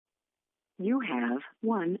You have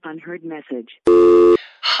one unheard message.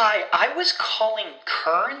 Hi, I was calling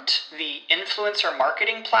Current, the influencer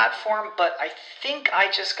marketing platform, but I think I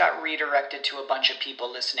just got redirected to a bunch of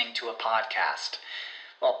people listening to a podcast.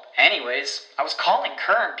 Well, anyways, I was calling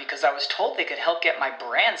Current because I was told they could help get my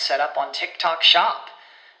brand set up on TikTok Shop,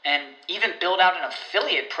 and even build out an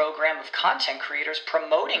affiliate program of content creators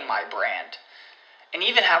promoting my brand, and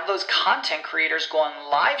even have those content creators go on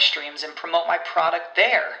live streams and promote my product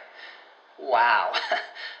there. Wow,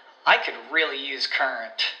 I could really use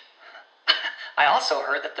Current. I also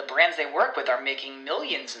heard that the brands they work with are making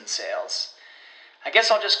millions in sales. I guess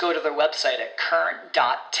I'll just go to their website at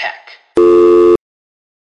current.tech.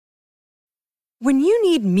 When you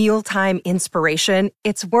need mealtime inspiration,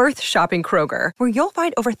 it's worth shopping Kroger, where you'll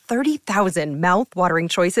find over 30,000 mouth-watering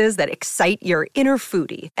choices that excite your inner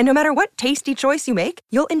foodie. And no matter what tasty choice you make,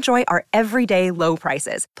 you'll enjoy our everyday low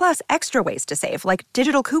prices, plus extra ways to save, like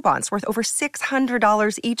digital coupons worth over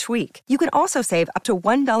 $600 each week. You can also save up to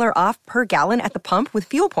 $1 off per gallon at the pump with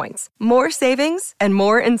fuel points. More savings and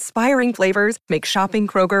more inspiring flavors make shopping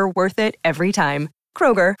Kroger worth it every time.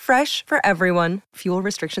 Kroger, fresh for everyone. Fuel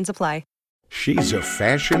restrictions apply. She's a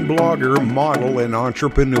fashion blogger, model, and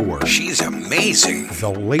entrepreneur. She's amazing. The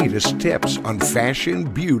latest tips on fashion,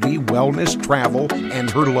 beauty, wellness, travel, and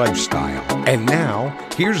her lifestyle. And now,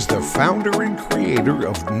 here's the founder and creator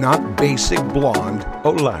of Not Basic Blonde,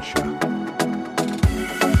 Olasha.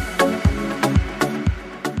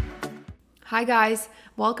 Hi guys,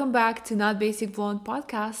 welcome back to Not Basic Blonde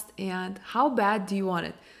podcast. And how bad do you want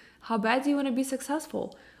it? How bad do you want to be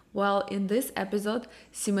successful? Well, in this episode,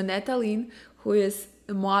 Simonetta Lin, who is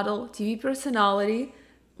a model, TV personality,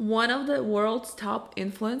 one of the world's top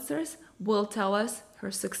influencers, will tell us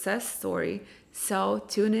her success story. So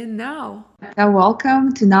tune in now.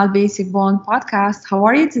 Welcome to Not Basic Blonde podcast. How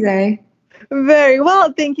are you today? Very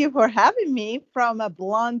well. Thank you for having me from a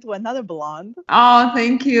blonde to another blonde. Oh,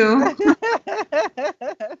 thank you.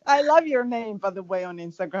 I love your name, by the way, on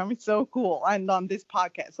Instagram. It's so cool. And on this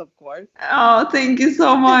podcast, of course. Oh, thank you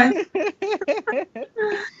so much.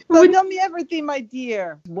 So tell me everything, my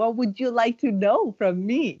dear. What would you like to know from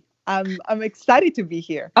me? I'm excited to be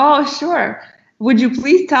here. Oh, sure. Would you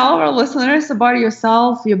please tell our listeners about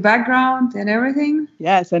yourself, your background, and everything?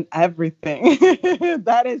 Yes, and everything.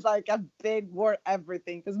 That is like a big word,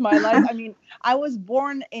 everything. Because my life, I was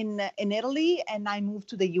born in Italy and I moved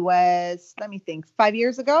to the US, 5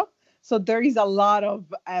 years ago. So there is a lot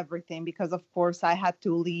of everything because, of course, I had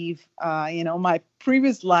to leave, my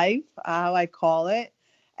previous life, how I call it,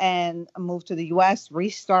 and move to the US,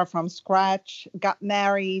 restart from scratch, got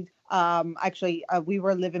married. We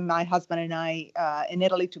were living, my husband and I, in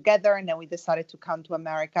Italy together, and then we decided to come to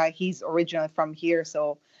America. He's originally from here,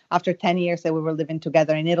 so after 10 years that we were living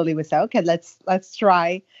together in Italy, we said, okay, let's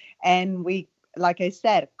try, and we, like I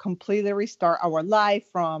said, completely restart our life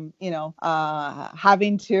from,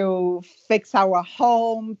 having to fix our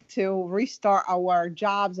home to restart our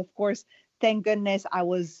jobs. Of course, thank goodness I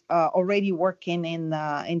was already working in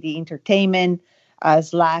the entertainment /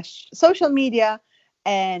 social media.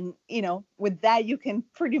 And, with that, you can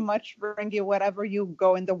pretty much bring you whatever you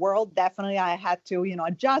go in the world. Definitely, I had to,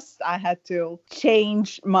 adjust. I had to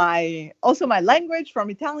change my language from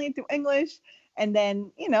Italian to English. And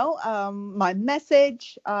then, my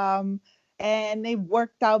message. And it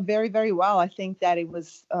worked out very, very well. I think that it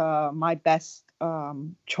was my best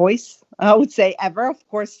choice, I would say, ever. Of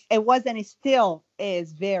course, it was and it still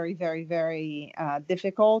is very, very, very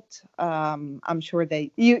difficult. I'm sure that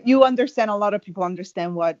you understand, a lot of people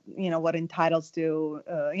understand what entitles to,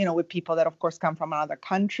 with people that, of course, come from another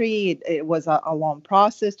country. It was a long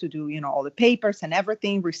process to do, all the papers and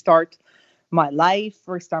everything, restart my life,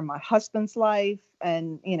 restart my husband's life,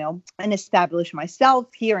 and establish myself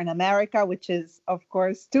here in America, which is, of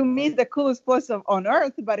course, to me, the coolest place on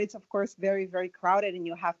earth. But it's, of course, very, very crowded, and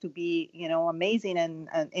you have to be, amazing and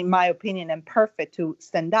in my opinion, and perfect to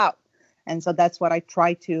stand out. And so that's what I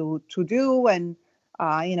try to do. And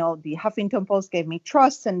the Huffington Post gave me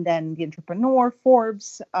trust, and then the Entrepreneur,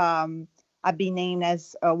 Forbes. I've been named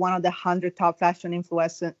as one of the 100 top fashion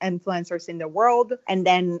influencers in the world. And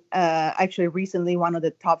then actually recently one of the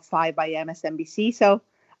top 5 by MSNBC. So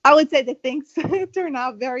I would say that things turned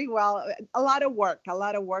out very well. A lot of work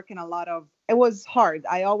and it was hard.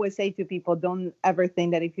 I always say to people, don't ever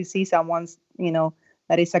think that if you see someone's,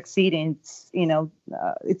 that is succeeding,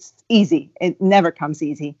 it's easy. It never comes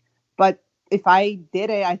easy. But if I did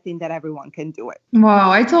it, I think that everyone can do it.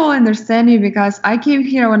 Wow, I totally understand you because I came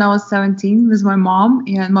here when I was 17 with my mom,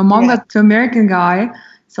 and my mom got to American guy.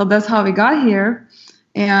 So that's how we got here.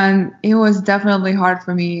 And it was definitely hard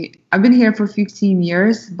for me. I've been here for 15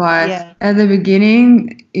 years, but Yeah. at the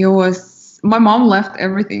beginning, it was my mom left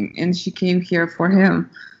everything and she came here for him.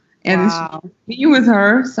 And Wow. me with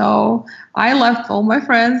her. So I left all my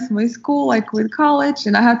friends, my school, like with college,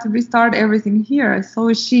 and I had to restart everything here. So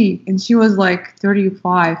was she. And she was like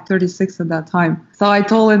 35, 36 at that time. So I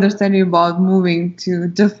totally understand you about moving to a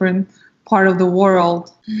different part of the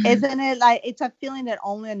world. Isn't it like it's a feeling that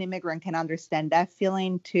only an immigrant can understand? That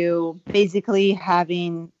feeling to basically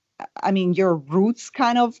having, I mean, your roots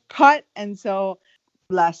kind of cut. And so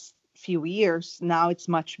last few years now it's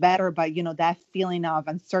much better, but that feeling of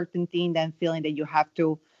uncertainty and then feeling that you have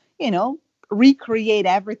to, you know, recreate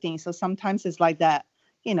everything. So sometimes it's like that,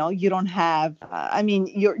 you don't have, I mean,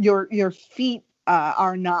 your feet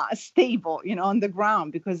are not stable, on the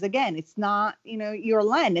ground, because again, it's not, your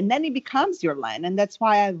land, and then it becomes your land. And that's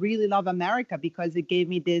why I really love America, because it gave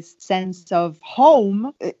me this sense of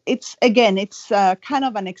home. It's again, it's kind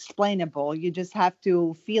of unexplainable. You just have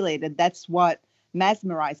to feel it. And that's what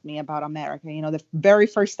mesmerized me about America. The very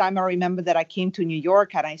first time I remember that I came to New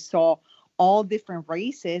York and I saw all different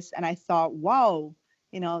races, and I thought, wow,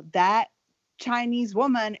 that Chinese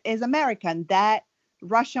woman is American, that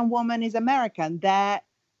Russian woman is American, that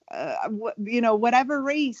whatever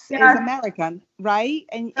race is Yeah. American, right?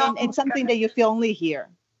 And No, it's something that you feel only here.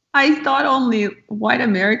 I thought only white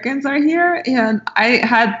Americans are here, and I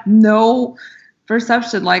had no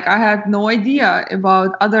perception. Like, I had no idea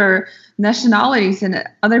about other nationalities and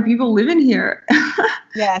other people living here.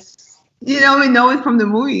 Yes. We know it from the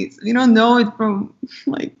movies. We don't know it from,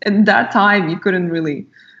 like, at that time, you couldn't really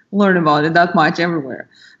learn about it that much everywhere.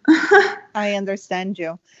 I understand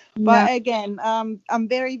you. Yeah. But again, I'm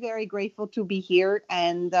very, very grateful to be here.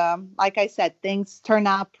 And like I said, things turn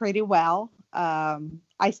out pretty well.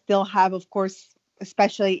 I still have, of course,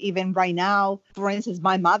 especially even right now, for instance,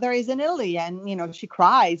 my mother is in Italy, and, she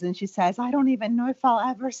cries and she says, I don't even know if I'll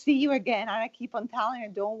ever see you again. And I keep on telling her,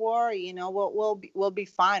 don't worry, we'll be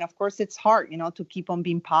fine. Of course, it's hard, to keep on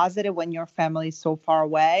being positive when your family is so far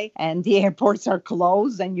away and the airports are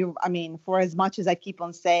closed. And for as much as I keep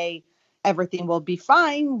on saying, everything will be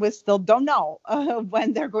fine, we still don't know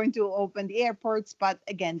when they're going to open the airports. But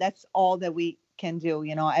again, that's all that we can do,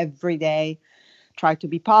 every day. Try to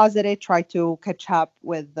be positive, try to catch up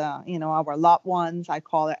with, our loved ones. I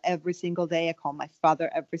call her every single day. I call my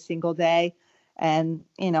father every single day. And,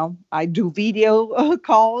 I do video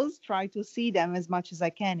calls, try to see them as much as I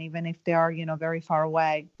can, even if they are, very far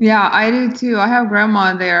away. Yeah, I do too. I have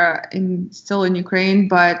grandma there still in Ukraine,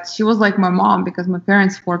 but she was like my mom because my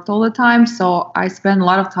parents worked all the time. So I spent a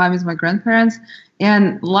lot of time with my grandparents.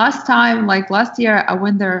 And last year, I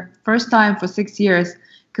went there first time for 6 years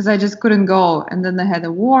because I just couldn't go. And then they had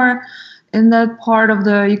a war in that part of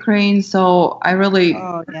the Ukraine. So I really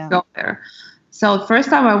couldn't go there. So first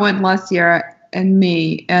time I went last year in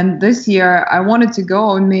May, and this year I wanted to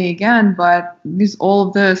go in May again, but with all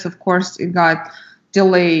of this, of course, it got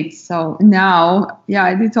delayed. So now, yeah,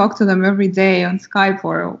 I do talk to them every day on Skype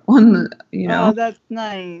or on, Oh, that's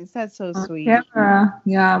nice. That's so sweet. Camera.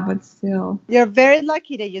 Yeah, but still. You're very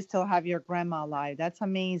lucky that you still have your grandma alive. That's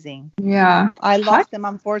amazing. Yeah. I lost them,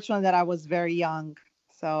 unfortunately, that I was very young.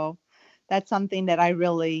 So that's something that I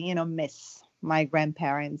really, miss, my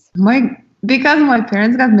grandparents. Because my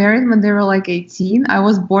parents got married when they were like 18. I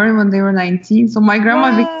was born when they were 19. So my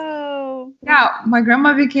grandma my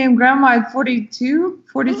grandma became grandma at 42,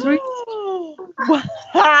 43.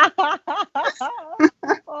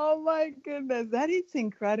 Oh my goodness, that is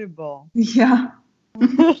incredible. Yeah.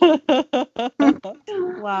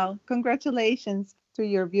 Wow, congratulations to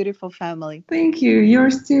your beautiful family. Thank you.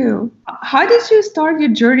 Yours too. How did you start your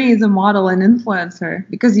journey as a model and influencer?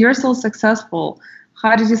 Because you're so successful.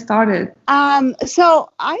 How did you start it? So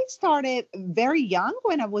I started very young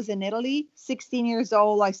when I was in Italy, 16 years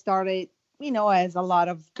old. I started, as a lot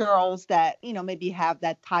of girls that, maybe have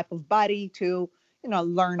that type of body to,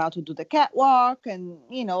 learn how to do the catwalk and,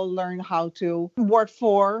 learn how to work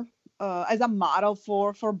for as a model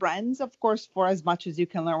for brands, of course, for as much as you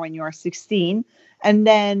can learn when you are 16. And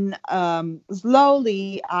then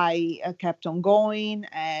slowly I kept on going,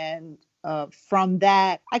 and from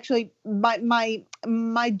that, actually, my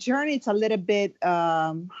journey, it's a little bit,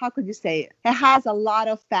 how could you say it has a lot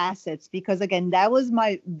of facets, because again, that was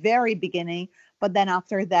my very beginning. But then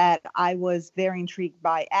after that, I was very intrigued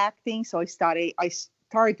by acting, so I started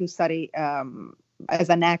to study as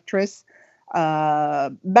an actress.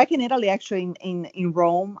 Back in Italy, actually in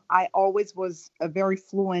Rome, I always was very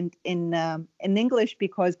fluent in English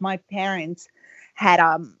because my parents had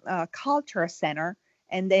a culture center,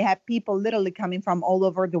 And they have people literally coming from all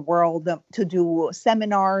over the world to do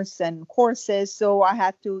seminars and courses. So I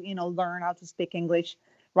had to, learn how to speak English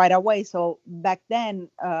right away. So back then,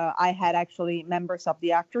 I had actually members of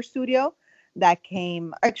the actor studio that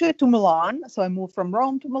came actually to Milan. So I moved from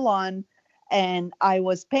Rome to Milan, and I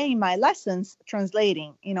was paying my lessons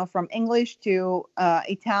translating, from English to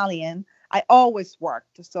Italian. I always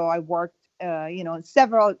worked. So I worked,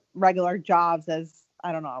 several regular jobs as,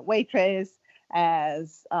 I don't know, a waitress,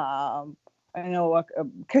 as a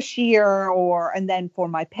cashier, and then for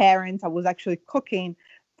my parents, I was actually cooking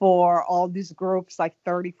for all these groups, like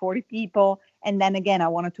 30, 40 people. And then again, I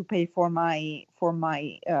wanted to pay for my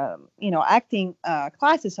acting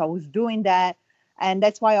classes. So I was doing that. And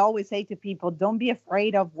that's why I always say to people, don't be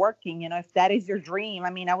afraid of working. If that is your dream. I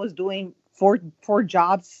mean, I was doing four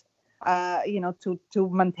jobs, to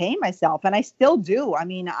maintain myself. And I still do. I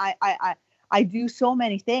mean, I do so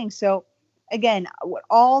many things. So again, with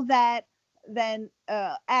all that, then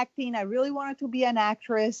acting, I really wanted to be an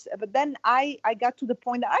actress. But then I got to the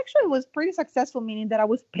point that actually was pretty successful, meaning that I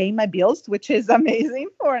was paying my bills, which is amazing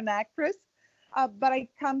for an actress. But I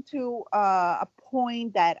come to a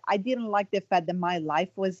point that I didn't like the fact that my life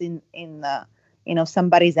was in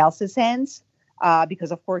somebody else's hands.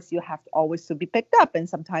 Because of course you have to always to be picked up, and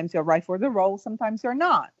sometimes you're right for the role, sometimes you're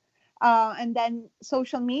not. And then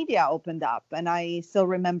social media opened up, and I still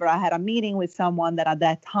remember I had a meeting with someone that at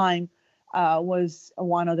that time was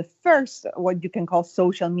one of the first, what you can call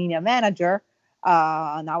social media manager.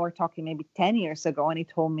 Now we're talking maybe 10 years ago, and he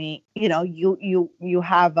told me, you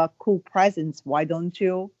have a cool presence. Why don't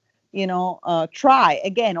you, try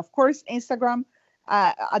again? Of course, Instagram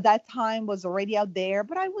at that time was already out there,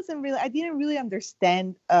 but I didn't really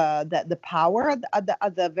understand the power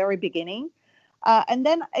at the very beginning. And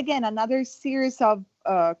then again, another series of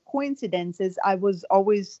coincidences. I was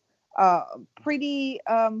always pretty.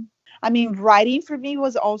 Writing for me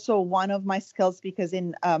was also one of my skills, because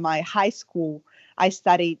in my high school I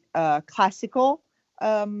studied classical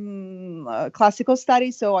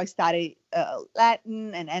studies. So I studied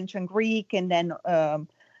Latin and ancient Greek, and then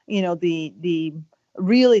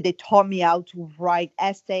really they taught me how to write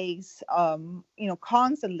essays,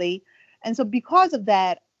 constantly. And so because of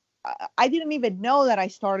that, I didn't even know that I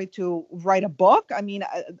started to write a book. I mean,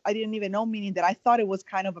 I didn't even know, meaning that I thought it was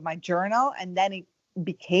kind of my journal, and then it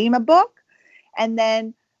became a book. And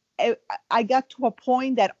then I got to a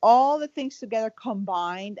point that all the things together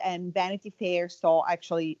combined, and Vanity Fair saw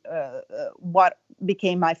actually what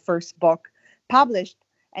became my first book published.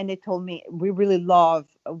 And they told me, we really love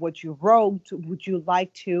what you wrote. Would you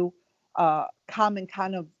like to come and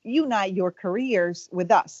kind of unite your careers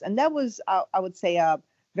with us? And that was, I would say, a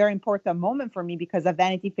very important moment for me, because at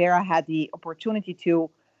Vanity Fair, I had the opportunity to,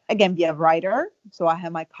 again, be a writer. So I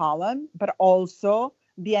had my column, but also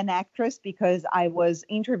be an actress, because I was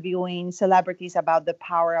interviewing celebrities about the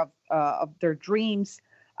power of their dreams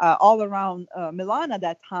all around Milan at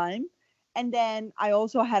that time. And then I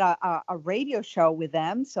also had a radio show with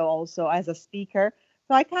them, so also as a speaker.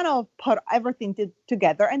 So I kind of put everything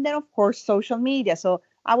together. And then, of course, social media. So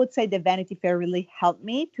I would say the Vanity Fair really helped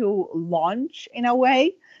me to launch, in a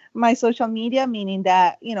way, my social media, meaning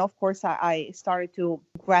that, of course, I started to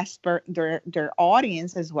grasp their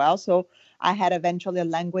audience as well. So I had eventually a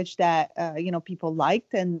language that, people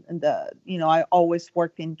liked. And I always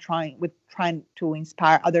worked in trying to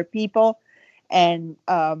inspire other people. And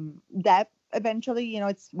that eventually,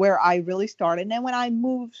 it's where I really started. And then when I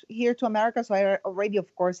moved here to America, so I already,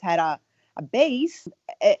 of course, had a base.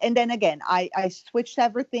 And then again, I switched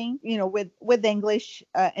everything, with English.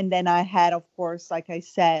 And then I had, of course, like I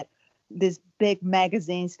said, these big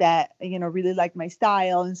magazines that, really liked my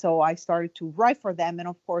style. And so I started to write for them. And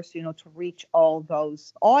of course, to reach all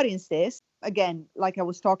those audiences. Again, like I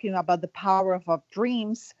was talking about the power of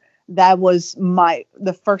dreams. That was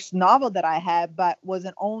the first novel that I had, but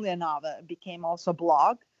wasn't only a novel. It became also a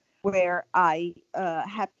blog where I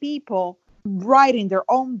had people writing their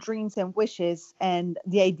own dreams and wishes. And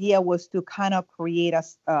the idea was to kind of create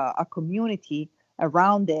a community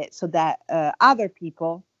around it, so that other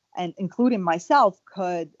people, and including myself,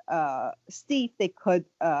 could see if they could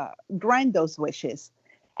grant those wishes.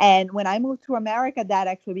 And when I moved to America, that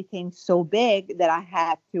actually became so big that I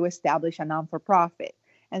had to establish a non-for-profit.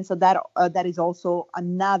 And so that is also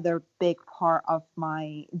another big part of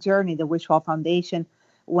my journey, the Wishful Foundation,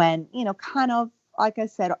 when, kind of, like I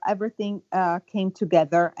said, everything came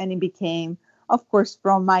together, and it became, of course,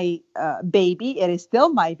 from my baby, it is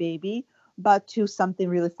still my baby, but to something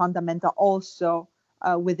really fundamental also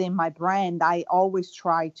within my brand. I always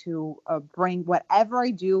try to bring whatever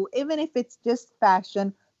I do, even if it's just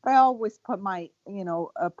fashion, but I always put my,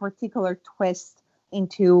 a particular twist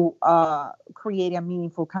into creating a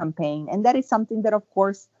meaningful campaign. And that is something that, of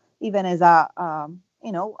course, even as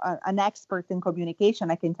an expert in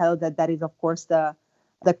communication, I can tell that that is, of course, the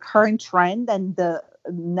current trend and the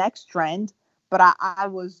next trend. But I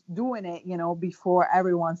was doing it, before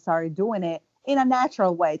everyone started doing it in a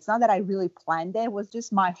natural way. It's not that I really planned it. It was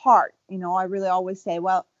just my heart. I really always say,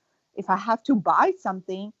 well, if I have to buy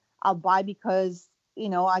something, I'll buy because,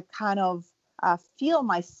 I kind of feel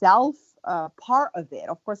myself part of it.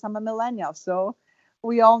 Of course, I'm a millennial. So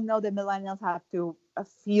we all know that millennials have to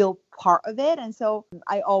feel part of it. And so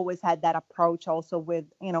I always had that approach also with,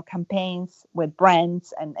 campaigns, with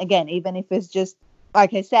brands. And again, even if it's just,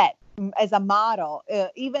 like I said, as a model,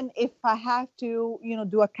 even if I have to,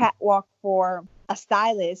 do a catwalk for a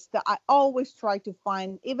stylist, I always try to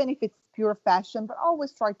find, even if it's pure fashion, but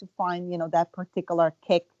always try to find, that particular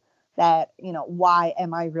kick that, why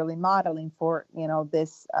am I really modeling for,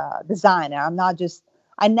 this designer?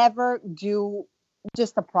 I never do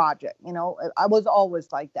just a project, I was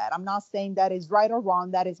always like that. I'm not saying that is right or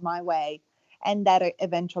wrong. That is my way. And that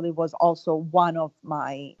eventually was also one of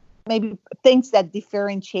my maybe things that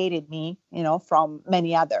differentiated me, from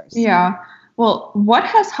many others. Yeah. Well, what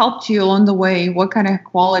has helped you along the way? What kind of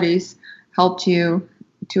qualities helped you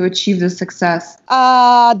to achieve the success?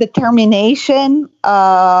 Determination.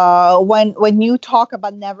 When you talk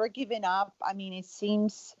about never giving up, I mean, it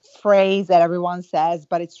seems phrase that everyone says,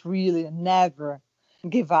 but it's really never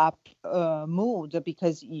give up mood,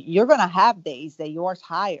 because you're gonna have days that you're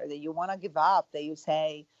tired, that you want to give up, that you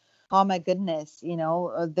say, oh my goodness,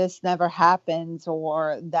 this never happens,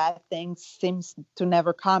 or that thing seems to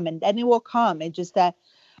never come, and then it will come. It's just that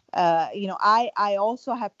I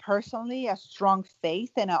also have personally a strong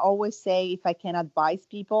faith, and I always say, if I can advise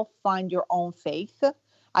people, find your own faith.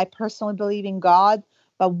 I personally believe in God,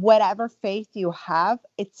 but whatever faith you have,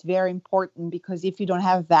 it's very important, because if you don't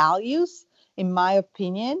have values, in my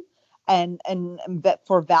opinion, and that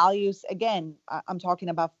for values, again, I'm talking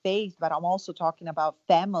about faith, but I'm also talking about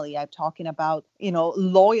family. I'm talking about,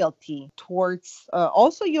 loyalty towards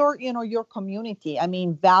also your community. I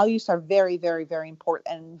mean, values are very, very, very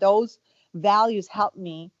important. And those values help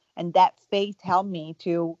me, and that faith helped me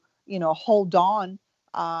to, hold on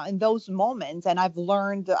in those moments. And I've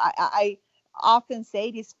learned, I often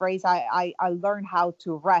say this phrase, I learned how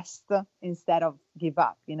to rest instead of give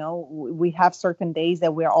up. We have certain days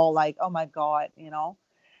that we're all like, oh my God,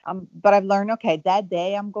 but I've learned, okay, that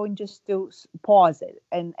day I'm going just to pause it.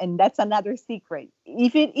 And that's another secret.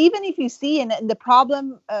 Even if you see, and the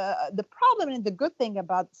problem and the good thing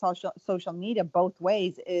about social media both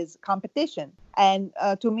ways is competition. And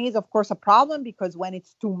to me is, of course, a problem, because when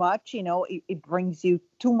it's too much, it brings you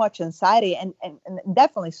too much anxiety. And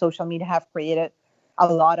definitely social media have created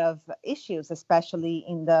a lot of issues, especially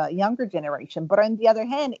in the younger generation. But on the other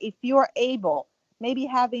hand, if you are able, maybe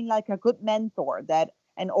having like a good mentor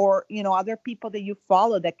or other people that you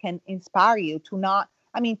follow that can inspire you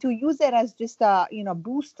to use it as just a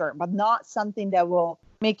booster, but not something that will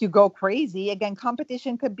make you go crazy. Again,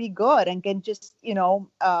 competition could be good and can just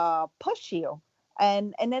push you.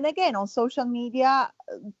 And then again, on social media,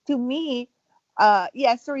 to me,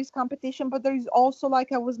 yes, there is competition, but there is also,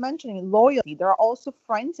 like I was mentioning, loyalty. There are also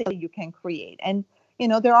friends that you can create. And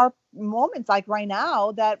there are moments like right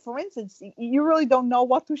now that, for instance, you really don't know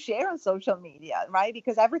what to share on social media, right?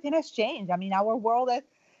 Because everything has changed. I mean, our world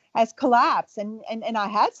has collapsed. And I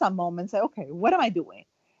had some moments, okay, what am I doing?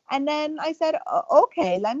 And then I said,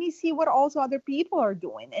 okay, let me see what also other people are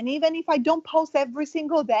doing. And even if I don't post every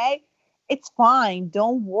single day, it's fine.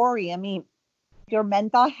 Don't worry. I mean, your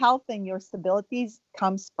mental health and your stability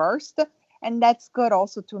comes first. And that's good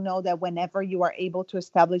also to know that whenever you are able to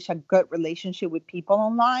establish a good relationship with people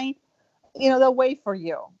online, they'll wait for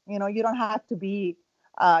you. You don't have to be,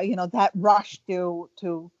 that rush to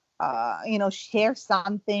share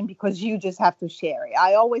something because you just have to share it.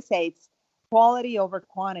 I always say it's quality over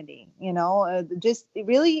quantity, just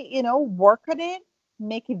really, work on it,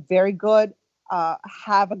 make it very good.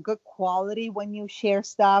 Have a good quality when you share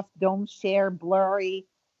stuff. Don't share blurry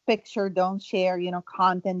picture. Don't share,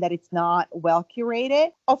 content that it's not well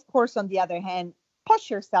curated. Of course, on the other hand, push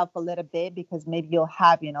yourself a little bit, because maybe you'll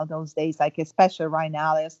have, those days, like especially right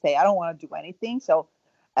now, let's say I don't want to do anything. So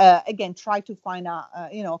again, try to find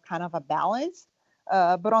kind of a balance.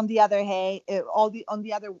 But on the other hand,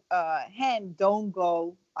 don't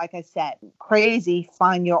go, like I said, crazy.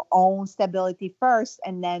 Find your own stability first,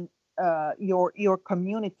 and then your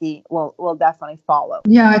community will definitely follow.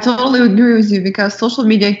 Yeah, I totally agree with you because social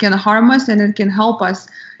media can harm us and it can help us.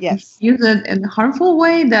 If Yes, you use it in a harmful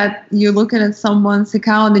way, that you're looking at someone's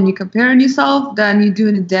account and you're comparing yourself, then you're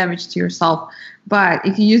doing damage to yourself. But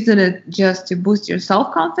if you use it just to boost your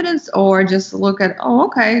self-confidence or just look at, oh,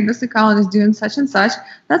 okay, this account is doing such and such,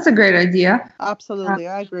 that's a great idea. absolutely,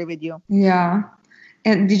 I agree with you. Yeah.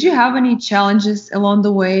 And did you have any challenges along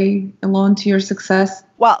the way, along to your success?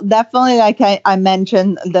 Well, definitely, like I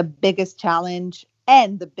mentioned, the biggest challenge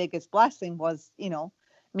and the biggest blessing was,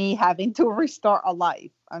 me having to restart a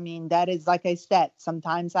life. I mean, that is, like I said,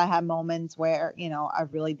 sometimes I had moments where, I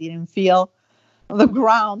really didn't feel the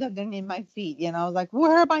ground underneath my feet, like,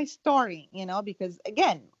 where am I starting? Because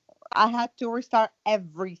again, I had to restart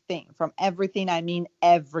everything. From everything, I mean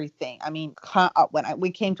everything. I mean, when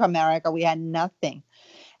we came to America, we had nothing.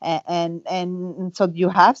 And so you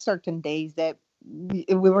have certain days that we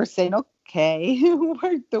were saying, okay,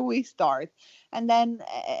 where do we start? And then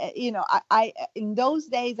I in those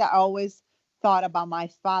days I always thought about my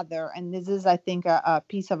father, and this is, I think, a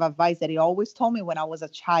piece of advice that he always told me when I was a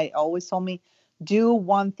child. He always told me, do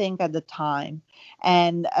one thing at a time.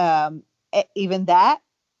 And even that,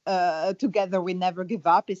 together we never give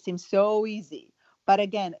up, it seems so easy, but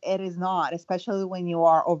again, it is not, especially when you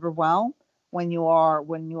are overwhelmed, when you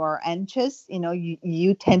are anxious.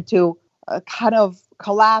 You tend to kind of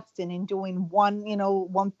collapse in doing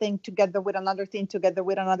one thing together with another thing together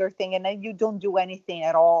with another thing, and then you don't do anything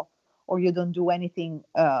at all, or you don't do anything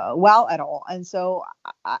well at all. And so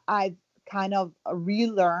I kind of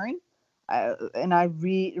relearned, and I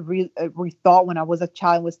rethought when I was a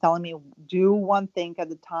child, was telling me, do one thing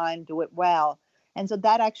at a time, do it well. And so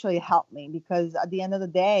that actually helped me, because at the end of the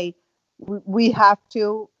day, we have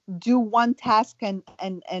to do one task and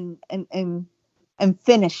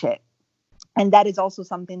finish it. And that is also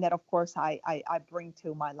something that, of course, I bring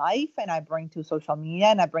to my life, and I bring to social media,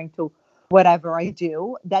 and I bring to whatever I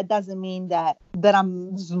do. That doesn't mean that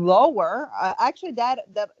I'm slower. Actually,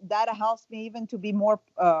 that helps me even to be more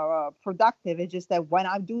productive. It's just that when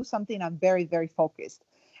I do something, I'm very, very focused.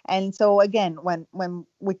 And so again, when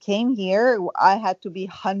we came here, I had to be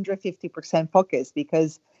 150% focused,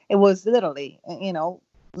 because it was literally,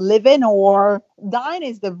 living or dying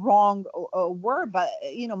is the wrong word, but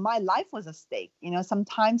my life was at stake.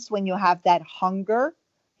 Sometimes when you have that hunger,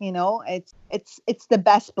 it's the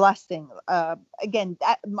best blessing. Again,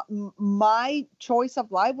 that my choice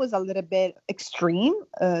of life was a little bit extreme,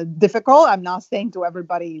 difficult. I'm not saying to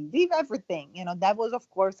everybody leave everything. That was, of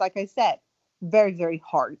course, like I said, very, very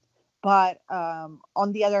hard. But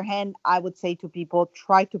on the other hand, I would say to people,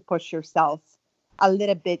 try to push yourself a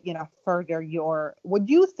little bit, further what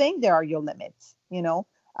you think there are your limits,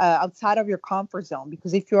 outside of your comfort zone.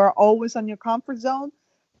 Because if you are always on your comfort zone,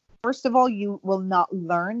 first of all, you will not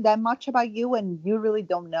learn that much about you, and you really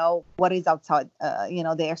don't know what is outside,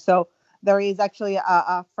 there. So there is actually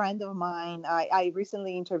a friend of mine. I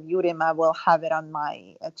recently interviewed him. I will have it on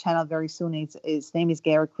my channel very soon. His name is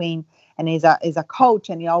Gary Queen, and he's a coach,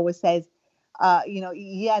 and he always says,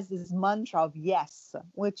 he has this mantra of yes,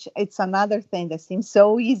 which it's another thing that seems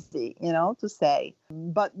so easy, to say,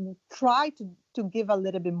 but try to give a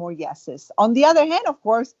little bit more yeses. On the other hand, of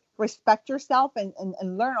course, respect yourself and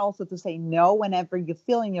learn also to say no whenever you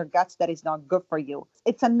feel in your guts that is not good for you.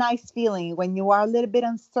 It's a nice feeling when you are a little bit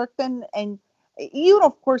uncertain, and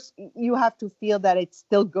of course, you have to feel that it's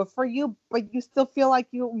still good for you, but you still feel like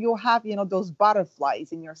you have, those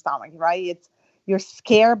butterflies in your stomach, right? You're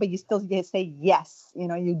scared, but you still say yes.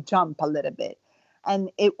 You jump a little bit,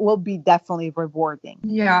 and it will be definitely rewarding.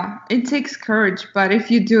 Yeah, it takes courage, but if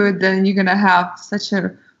you do it, then you're gonna have such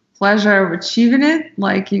a pleasure of achieving it.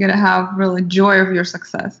 Like, you're gonna have really joy of your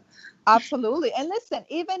success. Absolutely. And listen,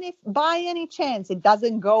 even if by any chance it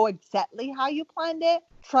doesn't go exactly how you planned it,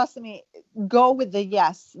 trust me, go with the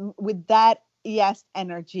yes, with that yes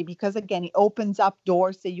energy, because again, it opens up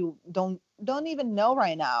doors that you don't even know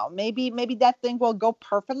right now. Maybe that thing will go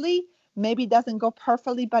perfectly, maybe it doesn't go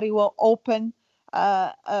perfectly, but it will open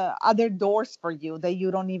other doors for you that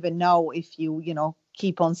you don't even know if you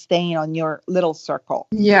keep on staying on your little circle.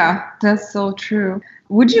 Yeah, that's so true.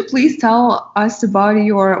 Would you please tell us about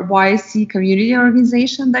your YC community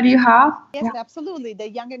organization that you have? Yes, absolutely. The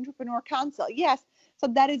Young Entrepreneur Council. Yes. So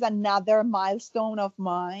that is another milestone of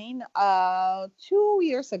mine. 2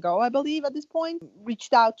 years ago, I believe, at this point,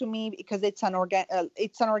 reached out to me because it's an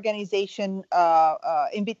organization,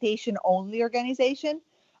 invitation only organization.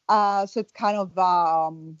 So it's kind of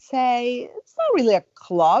say it's not really a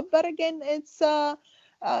club, but again, it's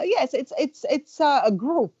Yes, it's a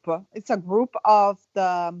group. It's a group of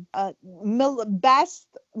the best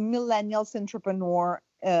millennials entrepreneur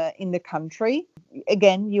in the country.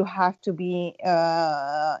 Again, you have to be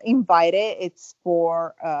invited. It's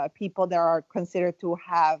for people that are considered to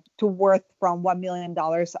have to worth from $1 million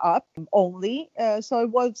up only. So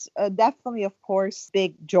it was definitely, of course,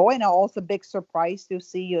 big joy and also big surprise to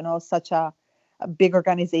see, such a big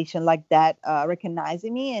organization like that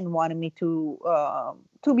recognizing me and wanting me to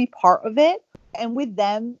be part of it. And with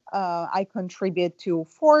them, I contribute to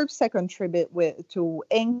Forbes. I contribute to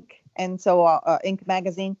Inc. And so Inc.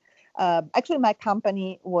 magazine. Actually, my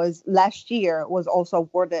company was last year was also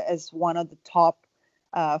awarded as one of the top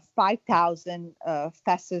 5,000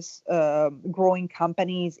 fastest growing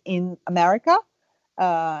companies in America.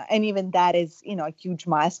 And even that is, a huge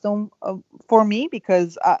milestone for me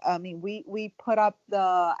because I mean, we put up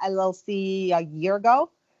the LLC a year ago,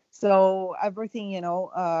 so everything,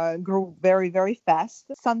 grew very, very fast.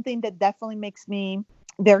 Something that definitely makes me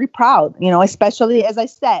very proud, especially as I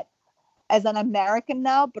said, as an American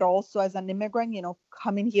now, but also as an immigrant,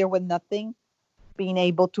 coming here with nothing, being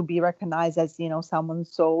able to be recognized as, someone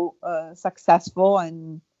so successful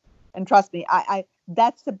and trust me, I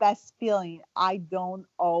that's the best feeling. I don't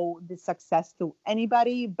owe the success to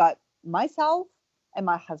anybody but myself and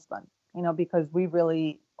my husband, because we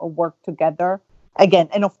really work together. Again,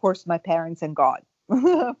 and of course, my parents and God,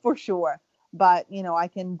 for sure. But, I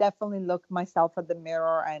can definitely look myself at the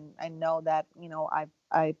mirror and know that,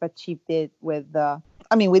 I've achieved it with,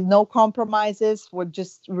 with no compromises, with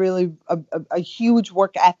just really a huge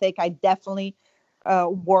work ethic. I definitely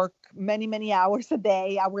work many, many hours a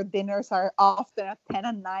day. Our dinners are often at 10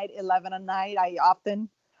 at night, 11 at night.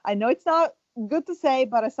 I know it's not good to say,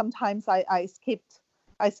 but sometimes I skip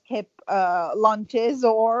lunches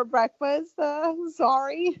or breakfast.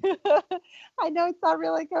 Sorry. I know it's not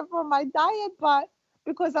really good for my diet, but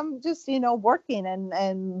because I'm just, working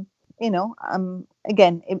and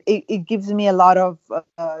again, it gives me a lot of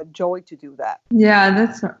joy to do that. Yeah,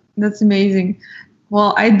 that's amazing.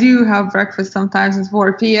 Well, I do have breakfast sometimes at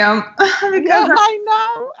 4 p.m. because Yeah, I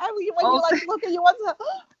know. When you also, look at you,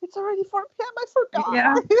 it's already 4 p.m. I forgot.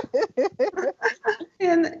 yeah.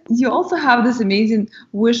 And you also have this amazing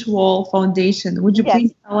Wish Wall Foundation. Would you Yes.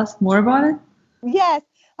 please tell us more about it? Yes,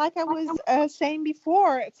 like I was saying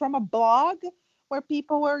before, from a blog where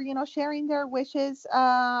people were, sharing their wishes.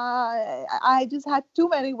 I just had too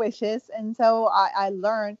many wishes, and so I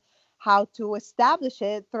learned how to establish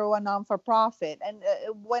it through a non-for-profit. And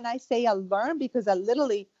when I say I learned, because I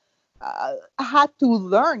literally had to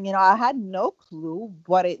learn. I had no clue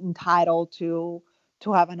what it entitled to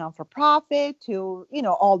have a non-for-profit, to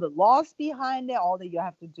all the laws behind it, all that you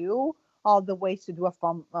have to do, all the ways to do a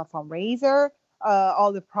fundraiser,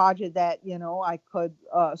 all the projects that I could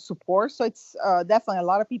support. So it's definitely, a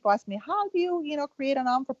lot of people ask me, how do you create a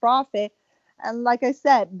non-for-profit? And like I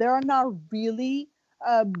said, there are not really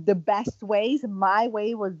the best ways. My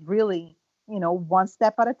way was really one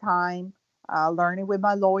step at a time, learning with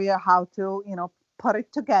my lawyer how to put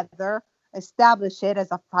it together, establish it as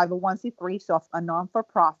a 501c3, so a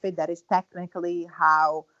non-for-profit. That is technically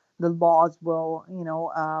how the laws will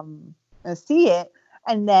see it.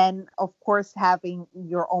 And then, of course, having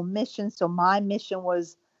your own mission. So my mission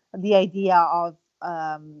was the idea of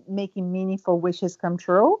making meaningful wishes come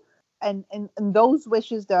true, and those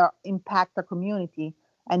wishes that impact the community.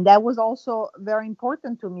 And that was also very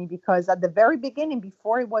important to me, because at the very beginning,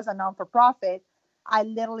 before it was a non-for-profit, I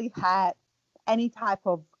literally had any type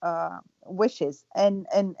of wishes, and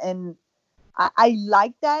I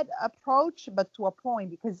like that approach, but to a point,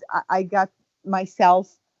 because I got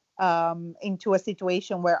myself into a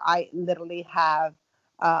situation where I literally have,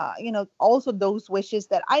 also those wishes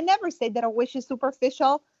that I never say that a wish is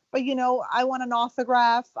superficial, but, I want an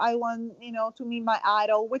autograph. I want, to meet my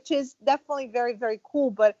idol, which is definitely very, very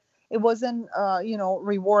cool, but it wasn't,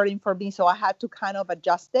 rewarding for me. So I had to kind of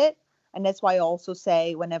adjust it. And that's why I also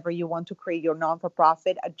say, whenever you want to create your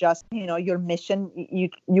non-for-profit, adjust, your mission.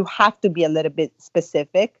 You have to be a little bit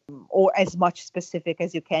specific, or as much specific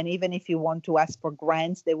as you can. Even if you want to ask for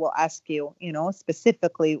grants, they will ask you,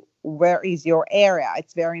 specifically, where is your area?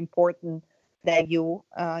 It's very important that you,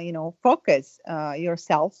 focus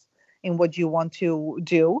yourself in what you want to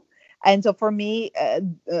do. And so for me,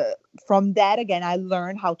 from that, again, I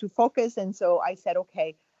learned how to focus. And so I said,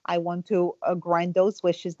 okay, I want to grant those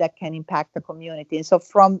wishes that can impact the community. And so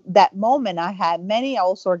from that moment, I had many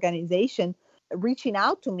also organizations reaching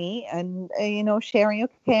out to me and, sharing,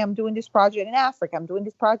 okay, I'm doing this project in Africa. I'm doing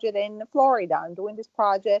this project in Florida. I'm doing this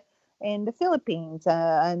project in the Philippines.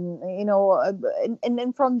 And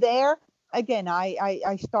then from there, again,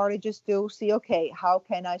 I started just to see, okay, how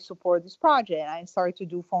can I support this project? And I started to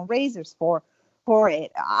do fundraisers for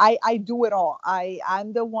it. I do it all.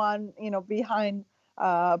 I'm the one, behind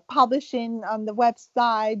publishing on the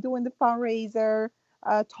website, doing the fundraiser,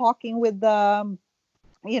 talking with the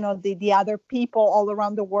other people all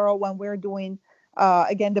around the world when we're doing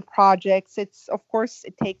again the projects. It's, of course,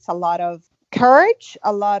 it takes a lot of courage,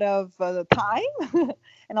 a lot of time,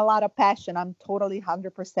 and a lot of passion. I'm totally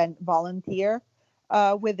 100% volunteer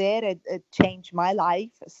with it. It changed my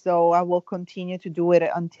life, so I will continue to do it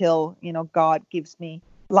until God gives me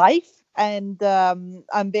life. And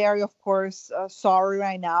I'm very, of course, sorry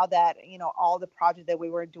right now that all the project that we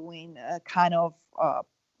were doing kind of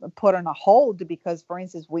put on a hold, because, for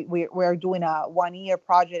instance, we're doing a 1-year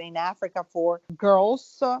project in Africa for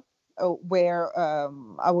girls, where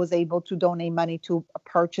I was able to donate money to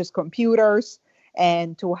purchase computers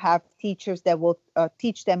and to have teachers that will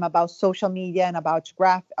teach them about social media and about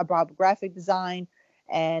graphic design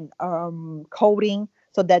and coding,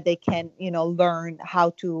 so that they can learn how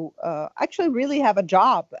to actually really have a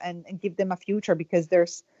job and give them a future, because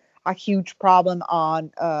there's a huge problem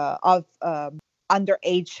of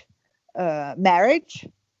underage marriage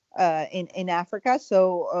in Africa.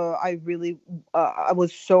 So I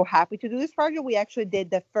was so happy to do this project. We actually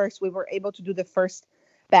we were able to do the first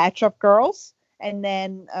batch of girls, and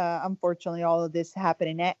then unfortunately all of this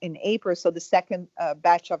happened in April. So the second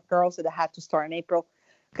batch of girls that had to start in April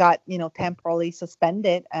got temporarily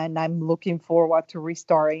suspended, and I'm looking forward to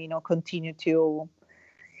restart, continue to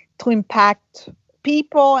impact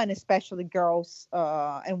people, and especially girls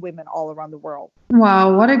and women all around the world.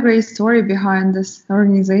 Wow, what a great story behind this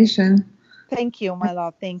organization. Thank you, my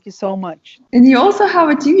love. Thank you so much. And you also have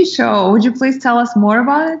a TV show. Would you please tell us more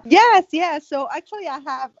about it? Yes. So actually, I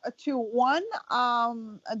have two. One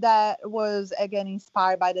that was again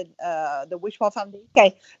inspired by the Wishful Foundation.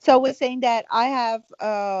 Okay, so we're saying that I have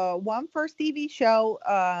one first TV show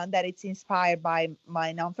that it's inspired by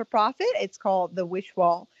my non-for-profit. It's called The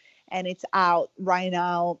Wishful, and it's out right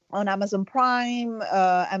now on Amazon Prime,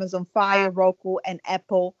 Amazon Fire, Roku, and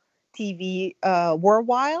Apple TV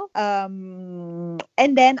worldwide. And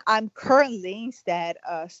then I'm currently instead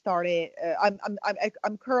started.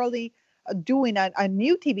 I'm currently doing a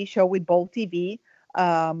new TV show with Bold TV.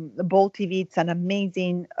 Bold TV, it's an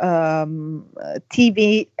amazing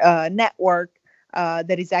TV network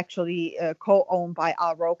that is actually co-owned by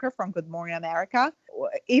Al Roker from Good Morning America.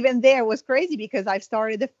 Even there was crazy because I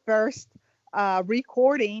started the first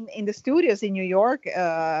recording in the studios in New York.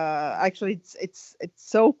 Actually, it's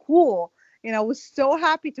so cool. I was so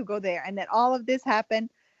happy to go there, and then all of this happened,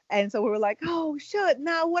 and so we were like, oh shit,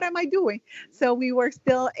 now what am I doing? So we were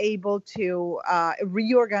still able to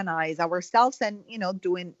reorganize ourselves, and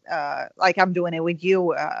doing like I'm doing it with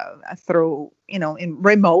you through in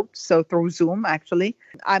remote, so through Zoom. Actually,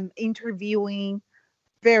 I'm interviewing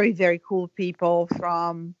very, very cool people,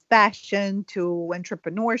 from fashion to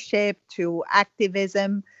entrepreneurship to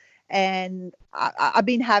activism. And I've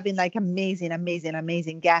been having like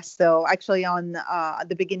amazing guests. So actually on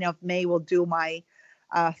the beginning of May, we'll do my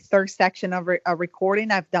third section of a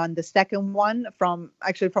recording. I've done the second one from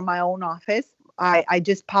my own office. I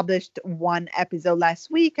just published one episode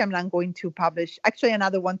last week, and I'm going to publish actually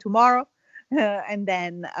another one tomorrow. And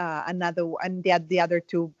then another, and the other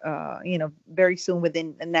two, very soon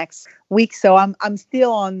within the next week. So I'm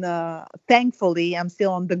still on. Thankfully, I'm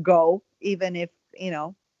still on the go, even if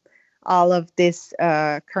all of this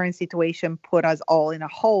current situation put us all in a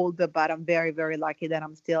hold. But I'm very, very lucky that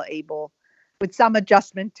I'm still able, with some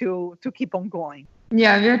adjustment, to keep on going.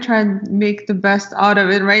 Yeah, we're trying to make the best out of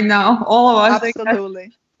it right now, all of us.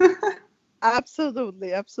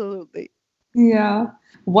 Absolutely, absolutely. Yeah.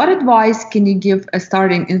 What advice can you give a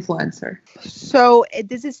starting influencer? So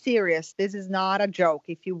this is serious. This is not a joke.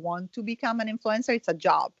 If you want to become an influencer, it's a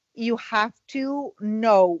job. You have to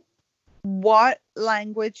know what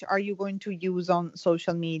language are you going to use on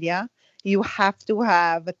social media. You have to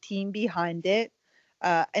have a team behind it.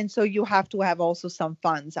 And so you have to have also some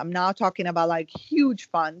funds. I'm not talking about like huge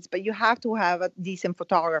funds, but you have to have a decent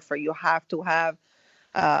photographer. You have to have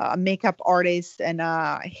a makeup artist and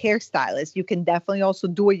a hairstylist. You can definitely also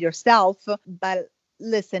do it yourself. But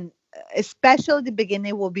listen, especially at the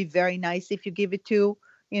beginning, will be very nice if you give it to,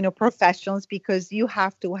 professionals, because you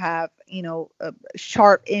have to have,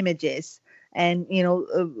 sharp images and,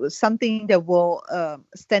 something that will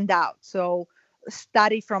stand out. So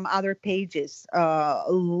study from other pages.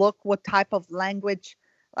 Look what type of language,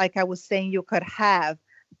 like I was saying, you could have.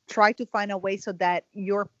 Try to find a way so that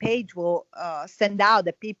your page will send out,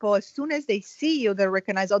 that people, as soon as they see you, they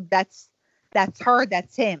recognize, oh, that's that's her,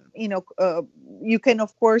 that's him. You can,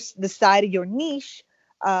 of course, decide your niche.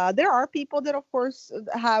 There are people that, of course,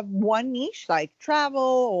 have one niche, like travel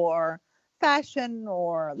or fashion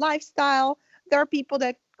or lifestyle. There are people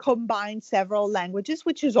that combine several languages,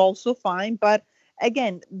 which is also fine. But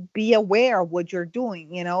again, be aware of what you're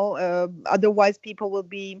doing. Otherwise, people will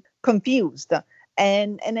be confused.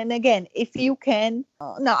 And then again, if you can,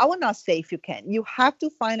 no, I will not say if you can. You have to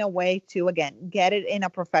find a way to, again, get it in a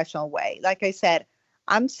professional way. Like I said,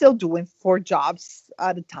 I'm still doing 4 jobs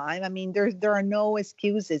at a time. I mean, there are no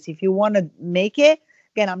excuses. If you want to make it,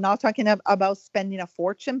 again, I'm not talking about spending a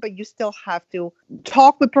fortune, but you still have to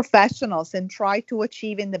talk with professionals and try to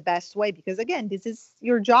achieve in the best way. Because again, this is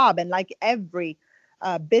your job, and like every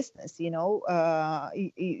business, you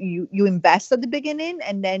invest at the beginning,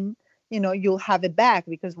 and then you'll have it back,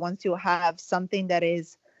 because once you have something that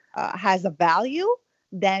is has a value,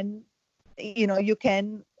 then you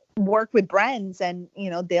can work with brands, and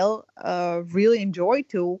they'll really enjoy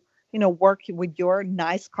to work with your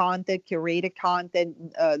nice content, curated content,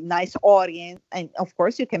 nice audience. And of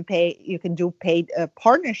course you can do paid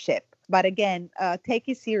partnership. But again, take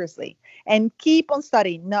it seriously and keep on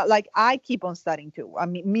studying. Not like I keep on studying too. I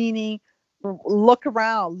mean, meaning look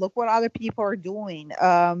around, look what other people are doing.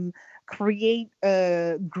 Create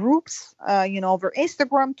groups, over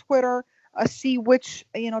Instagram, Twitter, see which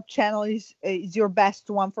channel is your best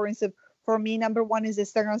one. For instance, for me, number one is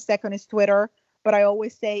Instagram, second is Twitter. But I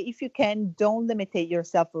always say, if you can, don't limitate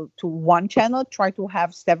yourself to one channel. Try to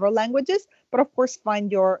have several languages, but of course, find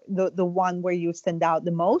the one where you stand out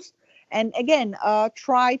the most. And again,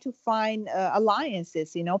 try to find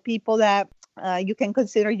alliances. People that you can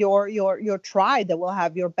consider your tribe, that will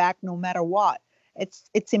have your back no matter what.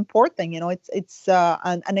 It's important. It's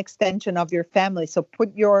an extension of your family. So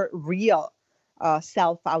put your real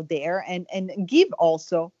self out there, and give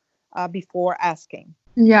also before asking.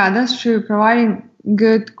 Yeah, that's true. Providing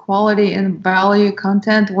good quality and value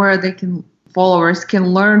content where followers can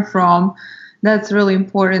learn from, that's really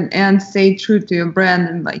important. And stay true to your brand,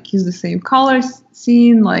 and like use the same color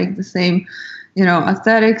scene, like the same,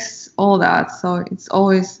 aesthetics, all that. So it's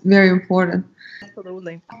always very important.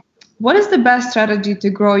 Absolutely. What is the best strategy to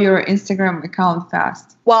grow your Instagram account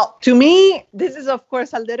fast? Well, to me, this is, of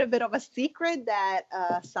course, a little bit of a secret that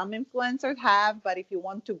some influencers have. But if you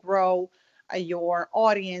want to grow your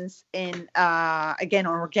audience in, again,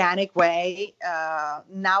 an organic way,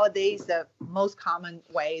 nowadays, the most common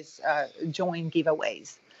ways join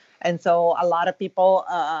giveaways. And so a lot of people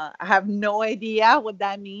have no idea what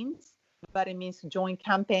that means. But it means join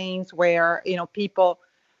campaigns where, people,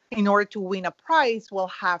 in order to win a prize, will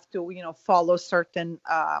have to, follow certain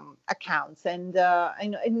accounts and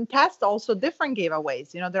test also different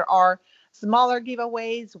giveaways. There are smaller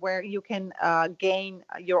giveaways where you can gain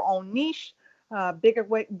your own niche, bigger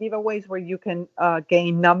giveaways where you can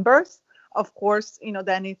gain numbers. Of course,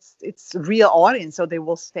 then it's real audience, so they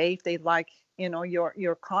will stay if they like,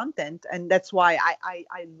 your content. And that's why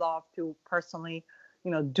I love to personally,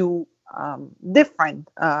 do different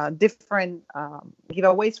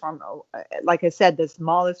giveaways from, like I said, the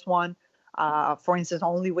smallest one, for instance,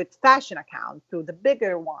 only with fashion account, to the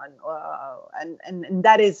bigger one, and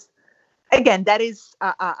that is, again, that is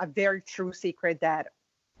a very true secret that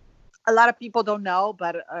a lot of people don't know.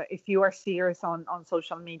 But if you are serious on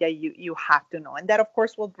social media, you have to know, and that of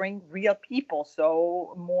course will bring real people,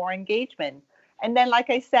 so more engagement. And then, like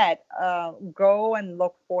I said, go and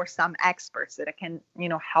look for some experts that can,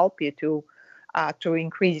 help you to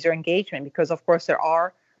increase your engagement. Because of course there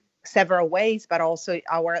are several ways, but also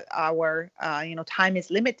our time is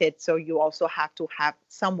limited. So you also have to have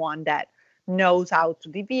someone that knows how to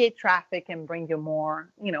deviate traffic and bring you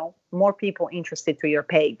more people interested to your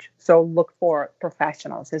page. So look for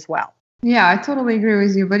professionals as well. Yeah, I totally agree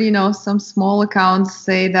with you. But, some small accounts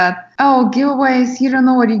say that, oh, giveaways, you don't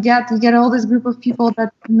know what you get. You get all this group of people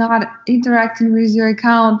that not interacting with your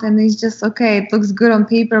account. And it's just, okay, it looks good on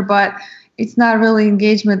paper, but it's not really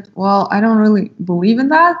engagement. Well, I don't really believe in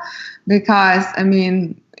that, because,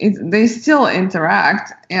 they still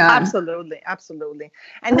interact. And Absolutely.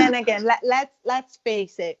 And then again, let's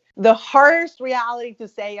face it. The hardest reality to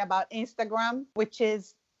say about Instagram, which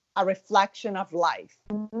is a reflection of life.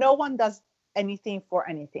 No one does anything for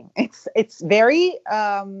anything. It's very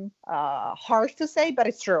harsh to say, but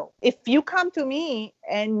it's true. If you come to me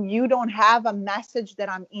and you don't have a message that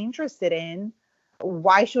I'm interested in,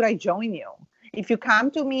 why should I join you? If you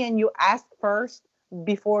come to me and you ask first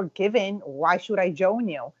before giving, why should I join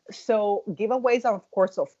you? So giveaways are, of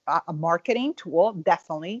course, a marketing tool,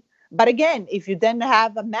 definitely. But again, if you then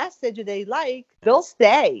have a message they like, they'll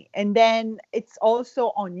stay. And then it's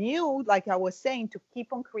also on you, like I was saying, to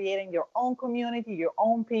keep on creating your own community, your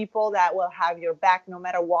own people that will have your back no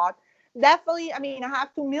matter what. Definitely, I mean, I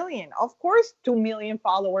have 2 million. Of course, 2 million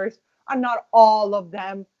followers are not all of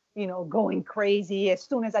them, going crazy. As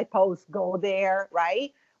soon as I post, go there,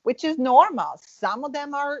 right? Which is normal. Some of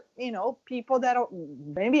them are, people that are,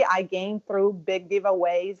 maybe I gained through big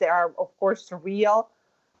giveaways. They are, of course, real.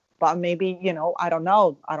 But maybe, I don't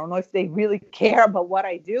know. I don't know if they really care about what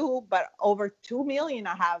I do. But over 2 million,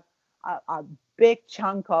 I have a big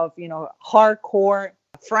chunk of, hardcore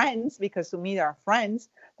friends, because to me, they're friends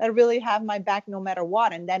that really have my back no matter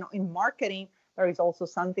what. And then in marketing, there is also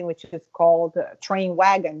something which is called train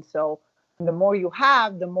wagon. So the more you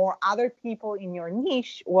have, the more other people in your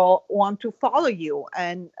niche will want to follow you.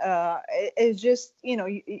 And it's just,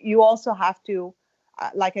 you also have to,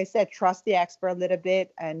 like I said, trust the expert a little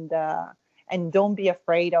bit, and don't be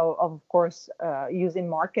afraid of course, using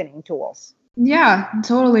marketing tools. Yeah,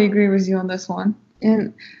 totally agree with you on this one.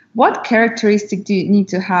 And what characteristic do you need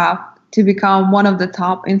to have to become one of the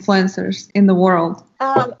top influencers in the world?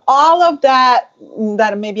 All of that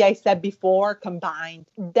maybe I said before combined.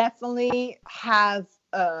 Definitely have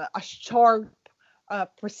a sharp,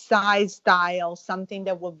 precise style, something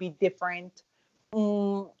that will be different.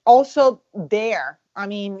 Also there. I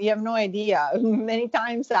mean, you have no idea. Many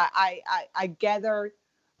times I gather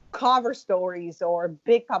cover stories or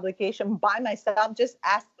big publication by myself, just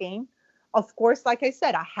asking. Of course, like I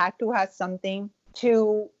said, I had to have something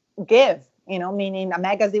to give, meaning a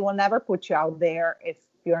magazine will never put you out there if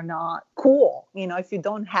you're not cool, if you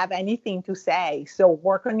don't have anything to say. So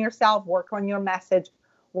work on yourself, work on your message,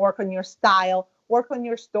 work on your style, work on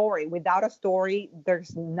your story. Without a story,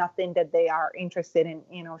 there's nothing that they are interested in,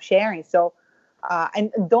 sharing. So,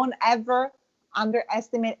 and don't ever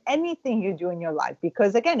underestimate anything you do in your life,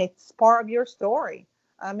 because again, it's part of your story.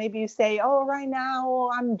 Maybe you say, oh, right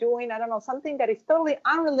now I'm doing, I don't know, something that is totally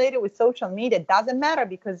unrelated with social media. It doesn't matter,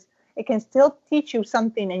 because it can still teach you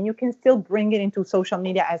something, and you can still bring it into social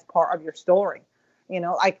media as part of your story.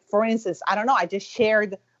 Like for instance, I don't know, I just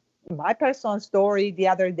shared my personal story the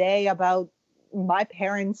other day about my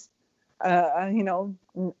parents,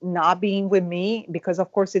 not being with me, because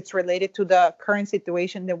of course it's related to the current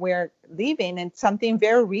situation that we're living, and something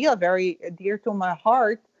very real, very dear to my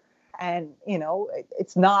heart. And,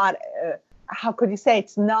 it's not, how could you say,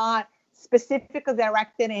 it's not specifically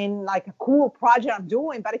directed in like a cool project I'm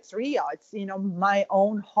doing, but it's real. It's, my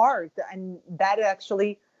own heart. And that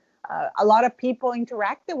actually, a lot of people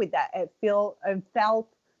interacted with that. I felt,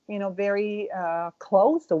 very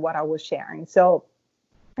close to what I was sharing. So,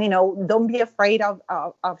 don't be afraid of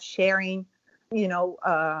sharing,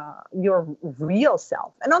 your real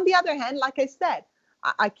self. And on the other hand, like I said,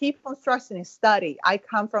 I keep on stressing study. I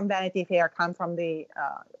come from Vanity Fair, come from the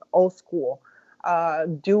old school,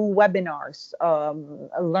 do webinars,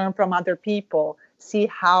 learn from other people, see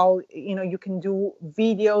how, you can do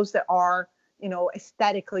videos that are,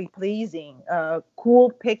 aesthetically pleasing, cool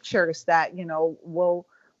pictures that,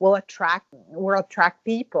 will attract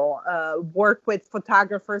people, work with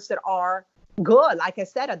photographers that are good. Like I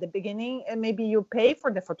said at the beginning, and maybe you pay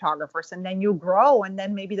for the photographers, and then you grow, and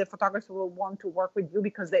then maybe the photographers will want to work with you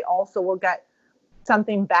because they also will get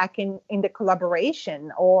something back in the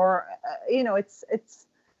collaboration. Or it's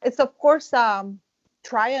of course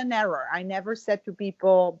try and error. I never said to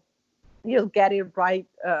people you'll get it right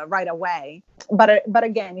away, but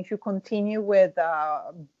again, if you continue with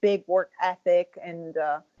big work ethic and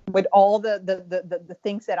with all the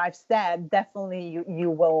things that I've said, definitely you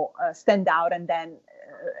will stand out. And then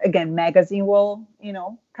again, magazine will,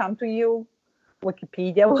 come to you.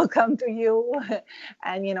 Wikipedia will come to you,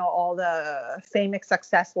 and, all the fame and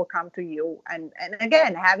success will come to you. And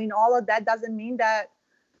again, having all of that doesn't mean that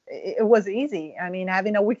it was easy. I mean,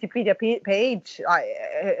 having a Wikipedia page,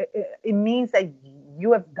 it means that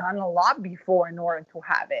you have done a lot before in order to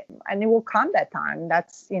have it, and it will come that time.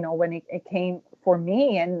 That's, when it came for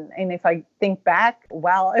me. And if I think back,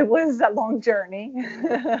 well, it was a long journey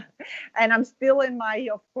and I'm still in my,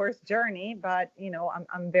 of course, journey, but,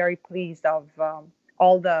 I'm very pleased of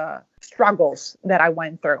all the struggles that I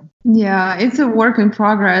went through. Yeah, it's a work in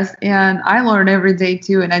progress, and I learn every day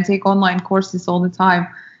too, and I take online courses all the time.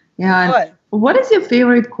 And good. What is your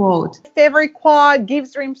favorite quote? Favorite quote,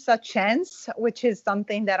 gives dreams a chance, which is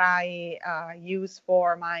something that I use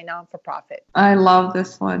for my non-for-profit. I love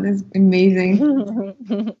this one. It's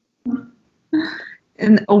amazing.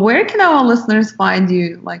 And where can our listeners find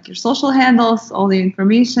you? Like your social handles, all the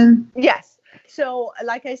information? Yes. So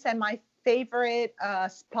like I said, my favorite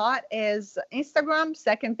spot is Instagram.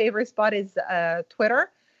 Second favorite spot is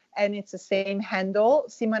Twitter. And it's the same handle,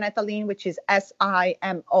 Simonetta Lean, which is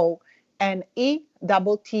SIMONETTALEIN.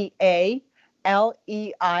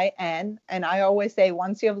 And I always say,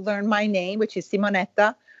 once you've learned my name, which is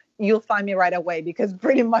Simonetta, you'll find me right away, because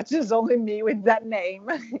pretty much there's only me with that name.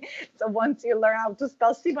 So once you learn how to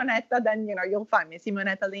spell Simonetta, then, you'll find me,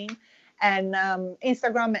 Simonetta Lean. And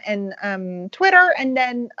Instagram and Twitter, and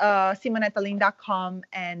then SimonettaLean.com,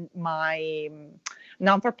 and my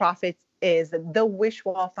non-for-profit is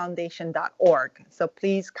thewishwellfoundation.org. So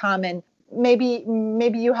please come, and maybe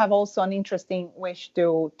you have also an interesting wish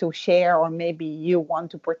to share, or maybe you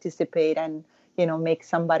want to participate and make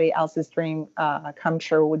somebody else's dream come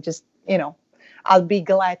true. Would just I'll be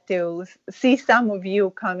glad to see some of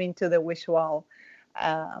you come into the Wishwell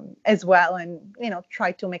as well, and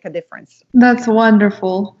try to make a difference. That's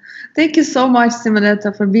wonderful. Thank you so much,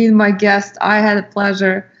 Simonetta, for being my guest. I had a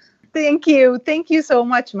pleasure. Thank you so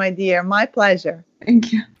much, my dear. My pleasure.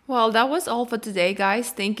 Thank you. Well, that was all for today,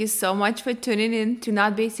 guys. Thank you so much for tuning in to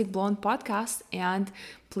Not Basic Blonde podcast, and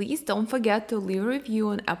please don't forget to leave a review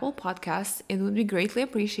on Apple Podcasts. It would be greatly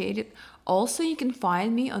appreciated. Also, you can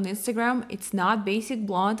find me on Instagram. It's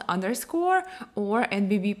notbasicblonde_ or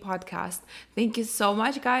NBB podcast. Thank you so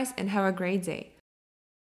much, guys, and have a great day.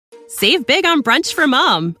 Save big on brunch for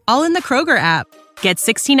mom, all in the Kroger app. Get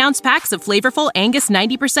 16-ounce packs of flavorful Angus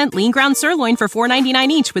 90% lean ground sirloin for $4.99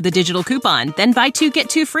 each with a digital coupon. Then buy 2, get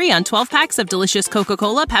 2 free on 12 packs of delicious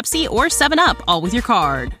Coca-Cola, Pepsi, or 7-Up, all with your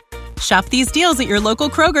card. Shop these deals at your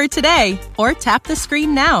local Kroger today, or tap the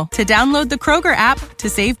screen now to download the Kroger app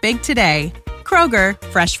to save big today. Kroger,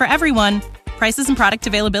 fresh for everyone. Prices and product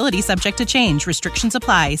availability subject to change. Restrictions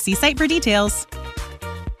apply. See site for details.